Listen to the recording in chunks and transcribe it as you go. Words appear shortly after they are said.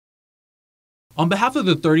On behalf of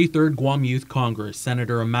the 33rd Guam Youth Congress,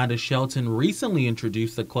 Senator Amanda Shelton recently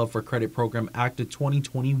introduced the Club for Credit Program Act of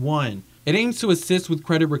 2021. It aims to assist with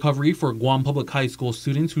credit recovery for Guam public high school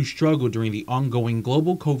students who struggle during the ongoing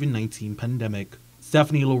global COVID-19 pandemic.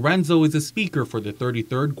 Stephanie Lorenzo is a speaker for the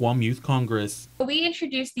 33rd Guam Youth Congress. We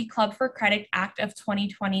introduced the Club for Credit Act of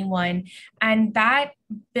 2021, and that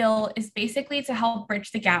bill is basically to help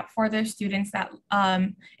bridge the gap for those students that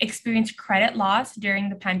experienced credit loss during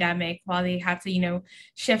the pandemic while they had to,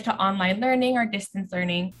 shift to online learning or distance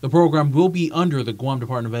learning. The program will be under the Guam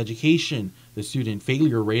Department of Education. The student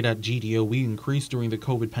failure rate at GDOE increased during the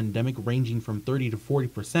COVID pandemic, ranging from 30 to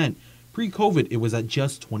 40%. Pre-COVID, it was at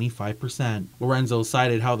just 25%. Lorenzo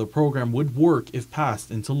cited how the program would work if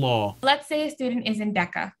passed into law. Let's say a student is in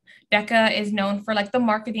DECA. DECA is known for the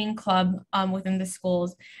marketing club within the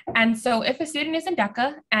schools. And so if a student is in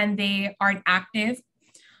DECA and they are an active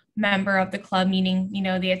member of the club, meaning,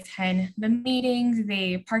 they attend the meetings,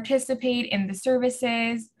 they participate in the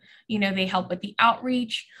services, they help with the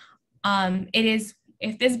outreach.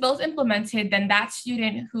 If this bill is implemented, then that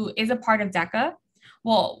student who is a part of DECA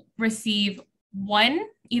will receive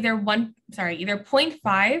either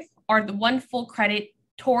 0.5 or the one full credit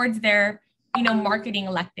towards their, marketing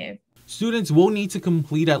elective. Students will need to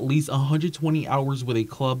complete at least 120 hours with a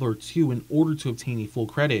club or two in order to obtain a full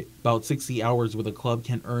credit. About 60 hours with a club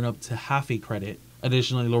can earn up to half a credit.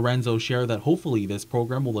 Additionally, Lorenzo shared that hopefully this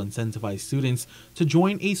program will incentivize students to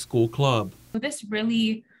join a school club. This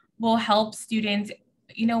really will help students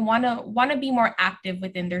want to be more active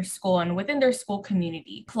within their school and within their school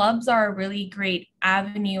community. Clubs are a really great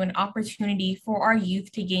avenue and opportunity for our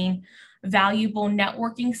youth to gain valuable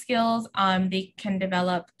networking skills. They can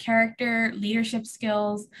develop character, leadership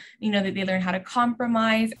skills, that they learn how to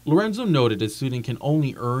compromise. Lorenzo noted a student can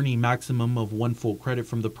only earn a maximum of one full credit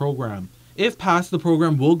from the program. If passed, the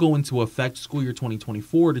program will go into effect school year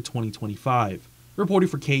 2024 to 2025. Reporting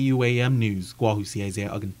for KUAM News, Guahu si Isaiah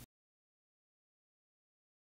Uggan.